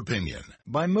Bloomberg Opinion.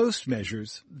 By most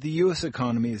measures, the U.S.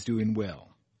 economy is doing well,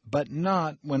 but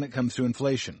not when it comes to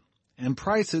inflation. And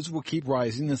prices will keep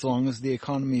rising as long as the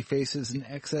economy faces an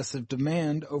excess of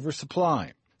demand over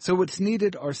supply. So what's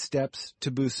needed are steps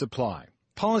to boost supply.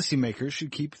 Policymakers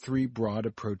should keep 3 broad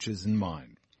approaches in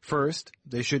mind. First,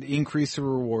 they should increase the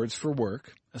rewards for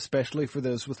work, especially for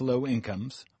those with low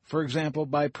incomes, for example,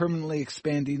 by permanently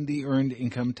expanding the Earned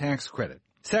Income Tax Credit.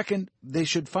 Second, they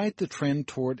should fight the trend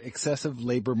toward excessive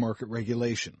labor market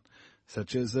regulation,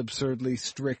 such as absurdly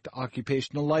strict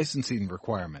occupational licensing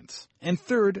requirements. And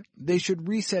third, they should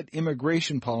reset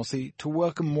immigration policy to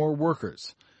welcome more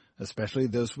workers, especially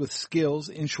those with skills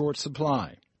in short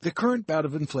supply. The current bout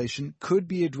of inflation could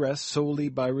be addressed solely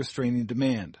by restraining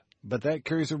demand, but that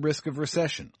carries a risk of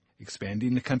recession.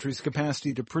 Expanding the country's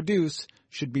capacity to produce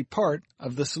should be part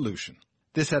of the solution.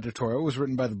 This editorial was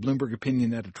written by the Bloomberg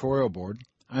Opinion editorial board.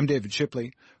 I'm David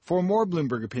Shipley. For more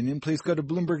Bloomberg Opinion, please go to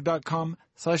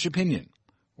Bloomberg.com/opinion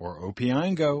or OPI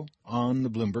and Go on the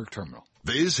Bloomberg terminal.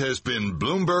 This has been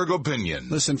Bloomberg Opinion.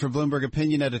 Listen for Bloomberg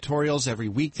Opinion editorials every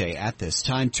weekday at this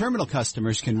time. Terminal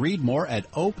customers can read more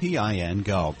at OPI and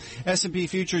Go. S&P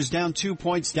futures down 2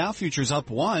 points, Dow futures up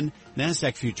 1,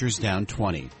 NASDAQ futures down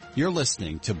 20. You're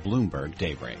listening to Bloomberg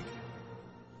Daybreak.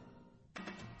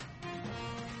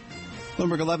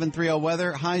 Bloomberg 11:30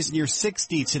 weather, highs near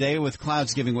 60 today with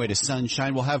clouds giving way to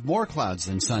sunshine. We'll have more clouds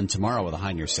than sun tomorrow with a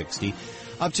high near 60.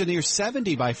 Up to near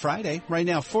 70 by Friday. Right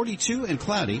now 42 and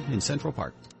cloudy in Central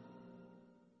Park.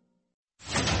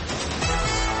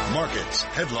 Markets,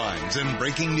 headlines, and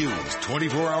breaking news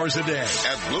 24 hours a day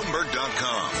at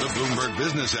Bloomberg.com, the Bloomberg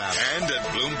Business app, and at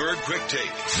Bloomberg Quick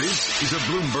Take. This is a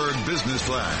Bloomberg Business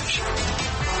Flash.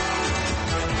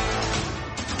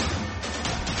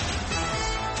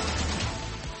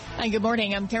 And good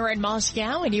morning. I'm Karen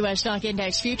Moscow in U.S. stock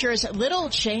index futures.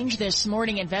 Little change this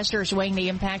morning. Investors weighing the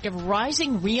impact of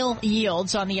rising real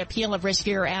yields on the appeal of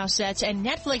riskier assets, and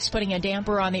Netflix putting a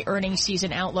damper on the earnings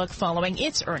season outlook following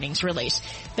its earnings release.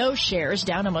 Those shares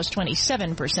down almost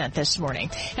 27% this morning.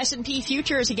 S&P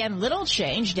futures, again, little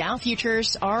change. Dow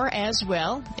futures are as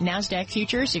well. NASDAQ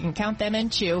futures, you can count them in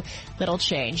too. Little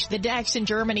change. The DAX in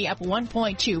Germany up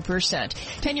 1.2%.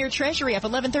 10-year Treasury up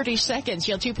 11/30 seconds,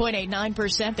 yield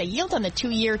 2.89%. The yield on the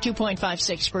 2-year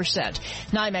 2.56%.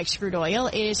 NYMEX crude oil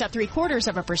is up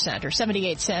 0.75% or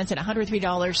 78 cents at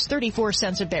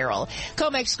 $103.34 a barrel.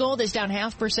 COMEX gold is down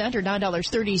 0.5% or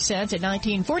 $9.30 at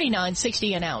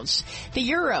 $19.49.60 an ounce. The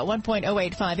euro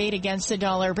 1.0858 against the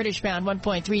dollar. British pound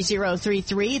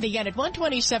 1.3033. The yen at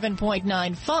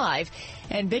 127.95.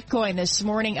 And Bitcoin this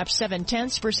morning up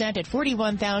 0.7% at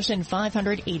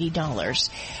 $41,580.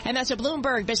 And that's a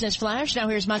Bloomberg Business Flash. Now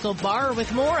here's Michael Barr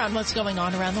with more on what's going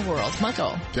on around the world.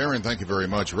 Michael. Darren, thank you very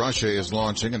much. Russia is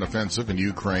launching an offensive in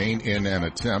Ukraine in an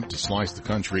attempt to slice the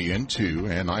country in two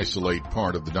and isolate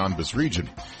part of the Donbas region.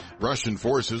 Russian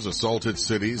forces assaulted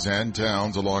cities and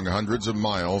towns along hundreds of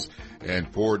miles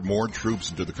and poured more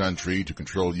troops into the country to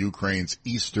control Ukraine's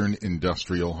eastern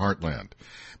industrial heartland.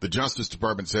 The Justice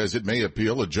Department says it may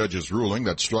appeal a judge's ruling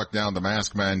that struck down the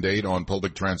mask mandate on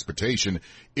public transportation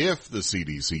if the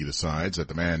CDC decides that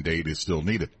the mandate is still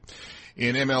needed.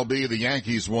 In MLB, the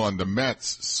Yankees won. The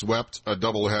Mets swept a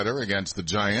doubleheader against the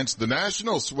Giants. The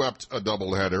Nationals swept a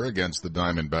doubleheader against the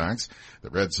Diamondbacks. The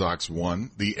Red Sox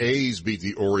won. The A's beat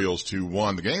the Orioles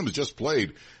 2-1. The game was just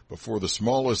played before the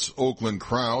smallest Oakland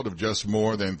crowd of just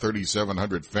more than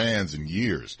 3,700 fans in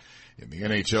years. In the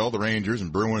NHL, the Rangers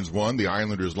and Bruins won. The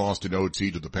Islanders lost in OT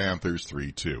to the Panthers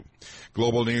 3-2.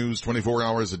 Global news 24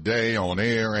 hours a day on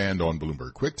air and on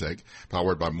Bloomberg Quick Take,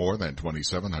 powered by more than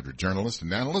 2,700 journalists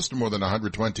and analysts in more than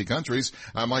 120 countries.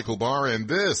 I'm Michael Barr, and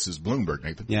this is Bloomberg,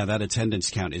 Nathan. Yeah, that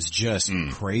attendance count is just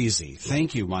crazy.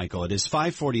 Thank you, Michael. It is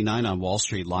 5:49 on Wall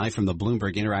Street, live from the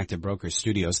Bloomberg Interactive Brokers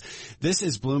studios. This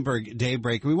is Bloomberg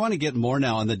Daybreak. We want to get more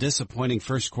now on the disappointing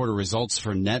first quarter results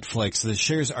for Netflix. The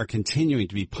shares are continuing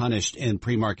to be punished in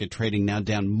pre-market trading, now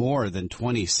down more than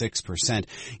 26%.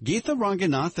 Geetha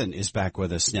Ranganathan is back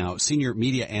with us now, senior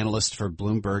media analyst for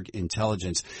Bloomberg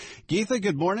Intelligence. Geetha,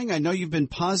 good morning. I know you've been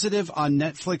positive on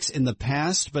Netflix in the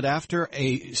past, but after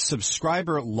a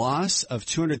subscriber loss of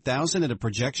 200,000 and a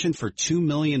projection for 2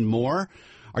 million more,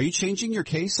 are you changing your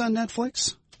case on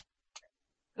Netflix?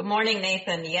 Good morning,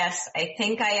 Nathan. Yes, I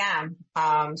think I am.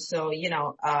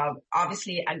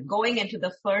 Obviously going into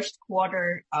the first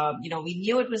quarter, we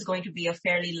knew it was going to be a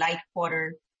fairly light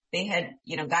quarter. They had,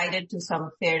 guided to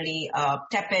some fairly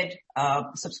tepid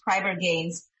subscriber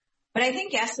gains. But I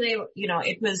think yesterday,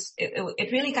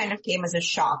 it really kind of came as a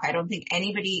shock. I don't think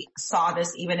anybody saw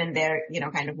this even in their,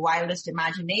 kind of wildest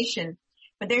imagination.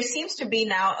 But there seems to be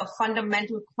now a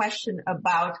fundamental question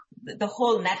about the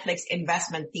whole Netflix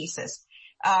investment thesis.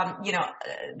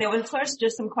 There was first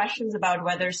just some questions about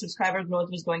whether subscriber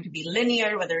growth was going to be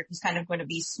linear, whether it was kind of going to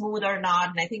be smooth or not.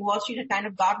 And I think Wall Street had kind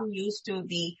of gotten used to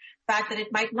the fact that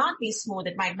it might not be smooth,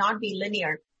 it might not be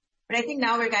linear. But I think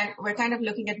now we're kind of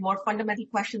looking at more fundamental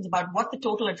questions about what the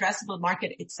total addressable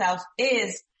market itself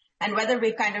is and whether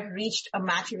we've kind of reached a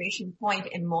maturation point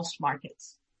in most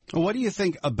markets. What do you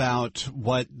think about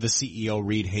what the CEO,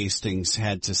 Reed Hastings,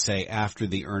 had to say after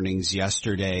the earnings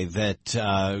yesterday,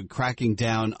 that cracking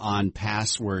down on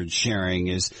password sharing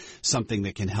is something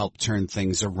that can help turn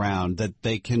things around, that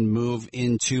they can move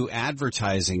into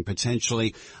advertising,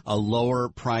 potentially a lower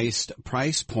priced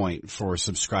price point for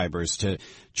subscribers to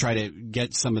try to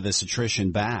get some of this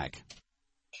attrition back?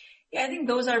 Yeah, I think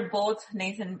those are both,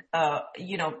 Nathan,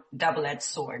 double-edged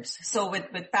swords. So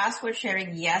with password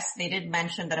sharing, yes, they did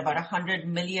mention that about 100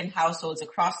 million households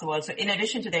across the world. So in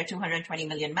addition to their 220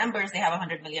 million members, they have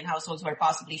 100 million households who are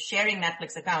possibly sharing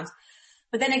Netflix accounts.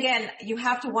 But then again, you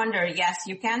have to wonder, yes,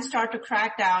 you can start to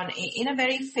crack down in a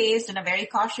very phased and a very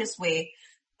cautious way.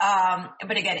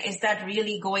 But again, is that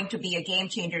really going to be a game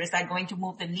changer? Is that going to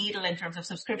move the needle in terms of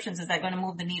subscriptions? Is that going to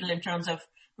move the needle in terms of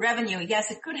revenue?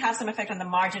 Yes, it could have some effect on the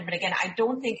margin, but again, I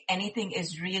don't think anything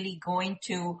is really going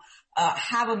to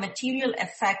have a material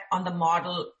effect on the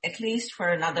model, at least for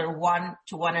another 1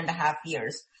 to 1.5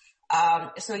 years.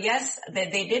 So yes,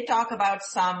 they did talk about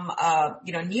some,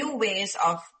 new ways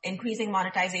of increasing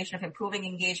monetization, of improving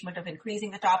engagement, of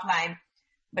increasing the top line.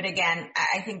 But again,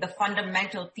 I think the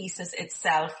fundamental thesis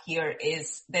itself here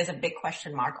is there's a big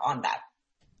question mark on that.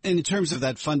 In terms of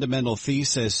that fundamental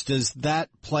thesis, does that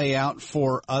play out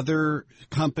for other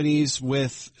companies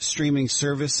with streaming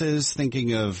services?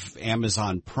 Thinking of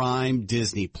Amazon Prime,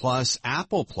 Disney Plus,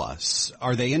 Apple Plus.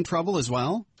 Are they in trouble as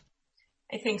well?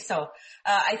 I think so.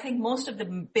 I think most of the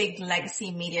big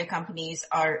legacy media companies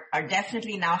are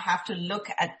definitely now have to look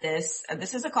at this.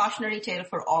 This is a cautionary tale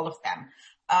for all of them.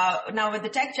 Now with the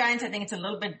tech giants, I think it's a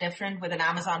little bit different. With an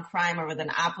Amazon Prime or with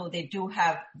an Apple, they do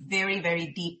have very, very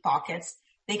deep pockets.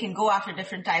 They can go after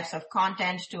different types of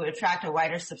content to attract a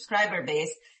wider subscriber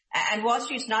base. And Wall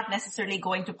Street's not necessarily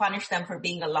going to punish them for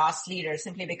being a loss leader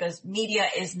simply because media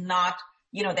is not,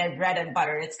 their bread and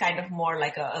butter. It's kind of more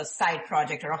like a side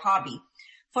project or a hobby.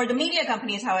 For the media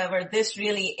companies, however, this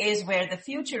really is where the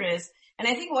future is. And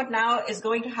I think what now is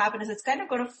going to happen is it's kind of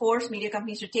going to force media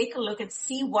companies to take a look and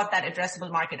see what that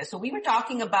addressable market is. So we were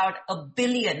talking about a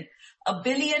billion,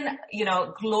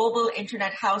 global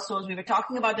internet households. We were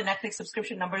talking about the Netflix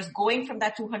subscription numbers going from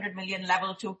that 200 million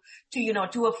level to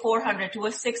a 400, to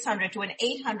a 600, to an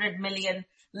 800 million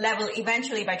level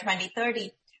eventually by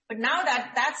 2030. But now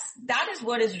that is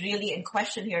what is really in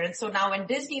question here. And so now when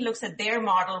Disney looks at their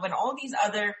model, when all these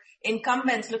other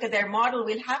incumbents look at their model,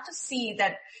 we'll have to see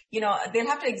that, they'll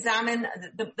have to examine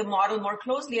the model more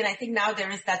closely. And I think now there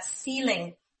is that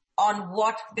ceiling on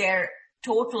what their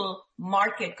total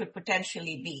market could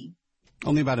potentially be.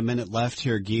 Only about a minute left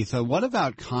here, Geetha. What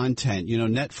about content?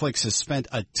 Netflix has spent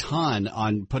a ton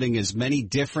on putting as many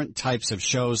different types of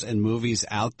shows and movies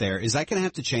out there. Is that going to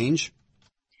have to change?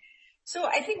 So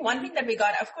I think one thing that we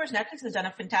got, of course, Netflix has done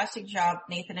a fantastic job,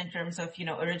 Nathan, in terms of,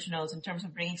 originals, in terms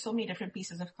of bringing so many different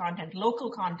pieces of content,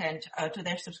 local content, to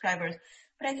their subscribers.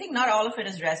 But I think not all of it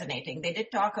is resonating. They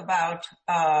did talk about,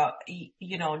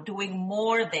 doing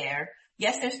more there.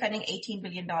 Yes, they're spending $18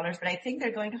 billion, but I think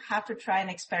they're going to have to try and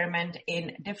experiment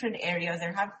in different areas.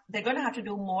 They're going to have to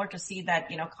do more to see that,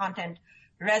 content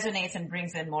resonates and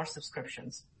brings in more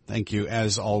subscriptions. Thank you,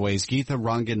 as always. Geetha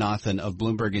Ranganathan of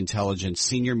Bloomberg Intelligence,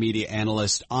 senior media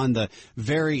analyst on the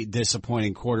very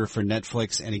disappointing quarter for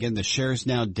Netflix. And again, the shares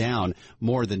now down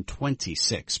more than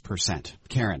 26%.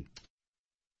 Karen.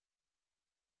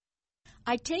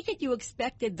 I take it you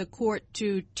expected the court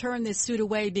to turn this suit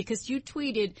away because you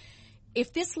tweeted,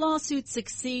 "If this lawsuit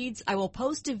succeeds, I will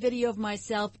post a video of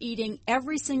myself eating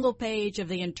every single page of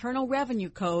the Internal Revenue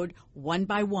Code one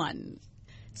by one."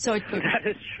 So that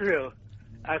is true.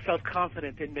 I felt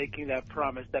confident in making that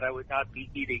promise that I would not be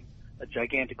eating a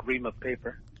gigantic ream of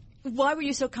paper. Why were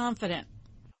you so confident?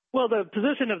 Well, the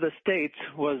position of the states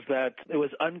was that it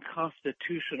was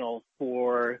unconstitutional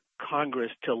for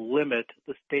Congress to limit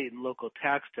the state and local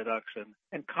tax deduction.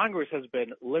 And Congress has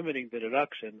been limiting the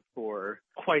deduction for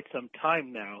quite some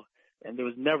time now, and there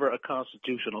was never a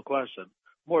constitutional question.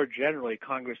 More generally,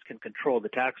 Congress can control the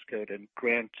tax code and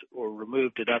grant or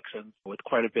remove deductions with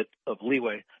quite a bit of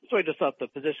leeway. So I just thought the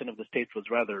position of the states was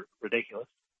rather ridiculous.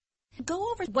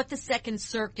 Go over what the Second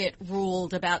Circuit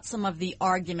ruled about some of the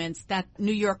arguments that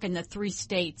New York and the 3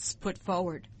 states put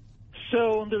forward.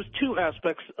 So there's 2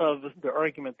 aspects of the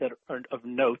argument that are of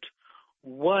note.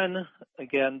 One,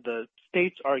 again, the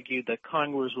states argued that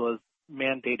Congress was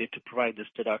mandated to provide this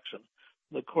deduction.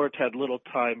 The court had little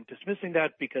time dismissing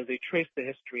that because they traced the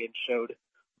history and showed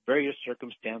various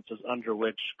circumstances under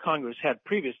which Congress had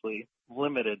previously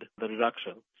limited the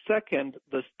deduction. Second,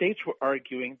 the states were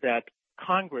arguing that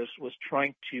Congress was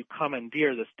trying to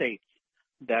commandeer the states.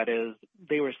 That is,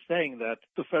 they were saying that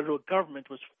the federal government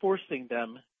was forcing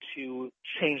them to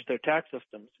change their tax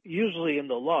systems. Usually in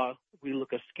the law, we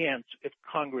look askance if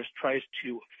Congress tries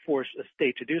to force a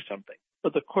state to do something.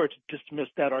 But the court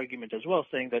dismissed that argument as well,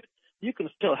 saying that you can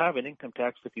still have an income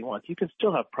tax if you want. You can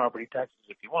still have property taxes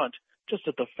if you want. Just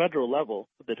at the federal level,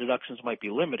 the deductions might be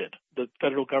limited. The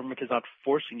federal government is not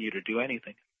forcing you to do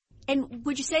anything. And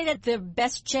would you say that the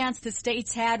best chance the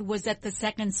states had was at the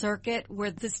Second Circuit, where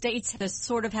the states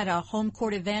sort of had a home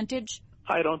court advantage?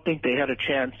 I don't think they had a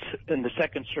chance in the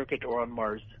Second Circuit or on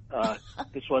Mars.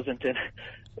 This wasn't in.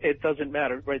 It doesn't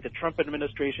matter, right? The Trump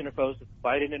administration opposed it. The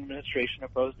Biden administration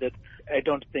opposed it. I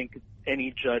don't think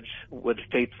any judge would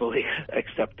faithfully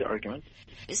accept the argument.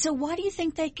 So why do you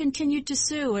think they continued to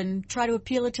sue and try to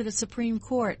appeal it to the Supreme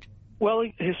Court? Well,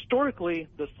 historically,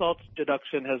 the SALT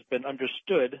deduction has been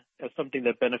understood as something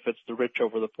that benefits the rich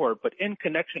over the poor. But in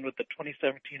connection with the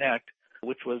 2017 Act,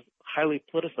 which was highly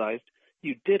politicized,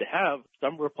 you did have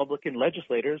some Republican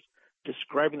legislators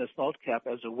describing the SALT cap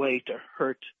as a way to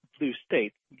hurt blue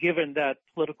states. Given that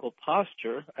political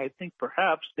posture, I think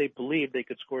perhaps they believed they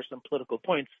could score some political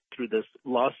points through this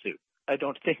lawsuit. I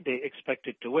don't think they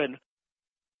expected to win.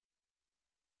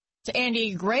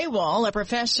 Andy Graywall, a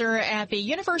professor at the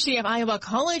University of Iowa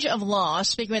College of Law,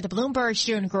 speaking with Bloomberg's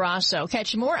June Grasso.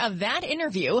 Catch more of that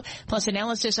interview, plus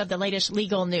analysis of the latest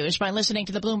legal news by listening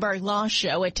to the Bloomberg Law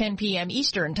Show at 10 p.m.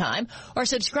 Eastern Time or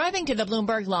subscribing to the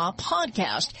Bloomberg Law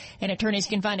Podcast. And attorneys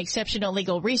can find exceptional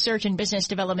legal research and business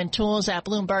development tools at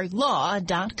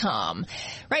BloombergLaw.com.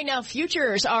 Right now,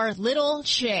 futures are little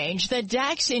changed. The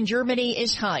DAX in Germany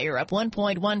is higher, up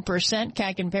 1.1%.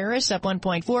 CAC in Paris up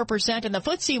 1.4%, and the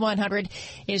FTSE 100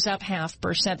 is up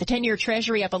 0.5%. The 10-year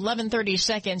Treasury up 11/30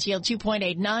 seconds, yield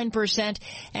 2.89%,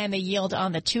 and the yield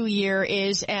on the 2-year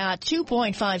is at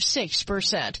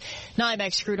 2.56%.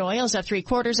 NYMEX crude oil is up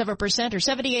 0.75% or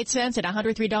 78 cents at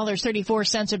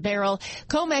 $103.34 a barrel.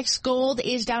 COMEX gold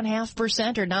is down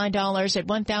 0.5% or $9 at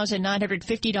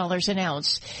 $1,950 an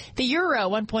ounce. The euro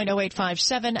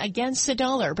 1.0857 against the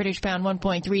dollar. British pound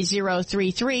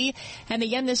 1.3033, and the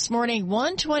yen this morning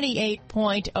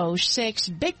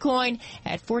 128.06. Bitcoin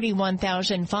at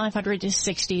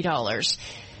 $41,560.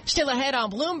 Still ahead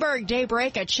on Bloomberg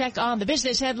Daybreak, a check on the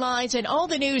business headlines and all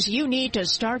the news you need to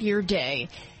start your day.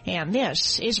 And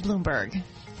this is Bloomberg.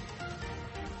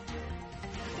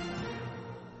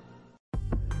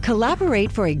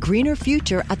 Collaborate for a greener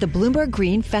future at the Bloomberg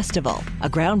Green Festival, a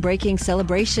groundbreaking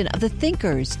celebration of the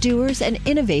thinkers, doers, and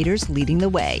innovators leading the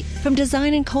way. From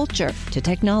design and culture to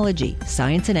technology,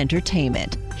 science, and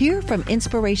entertainment. Hear from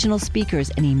inspirational speakers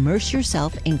and immerse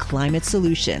yourself in climate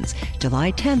solutions.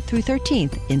 July 10th through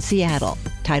 13th in Seattle.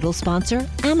 Title sponsor,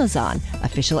 Amazon.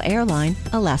 Official airline,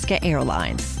 Alaska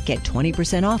Airlines. Get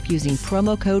 20% off using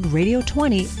promo code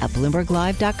radio20 at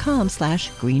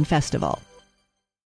BloombergLive.com/Green Festival.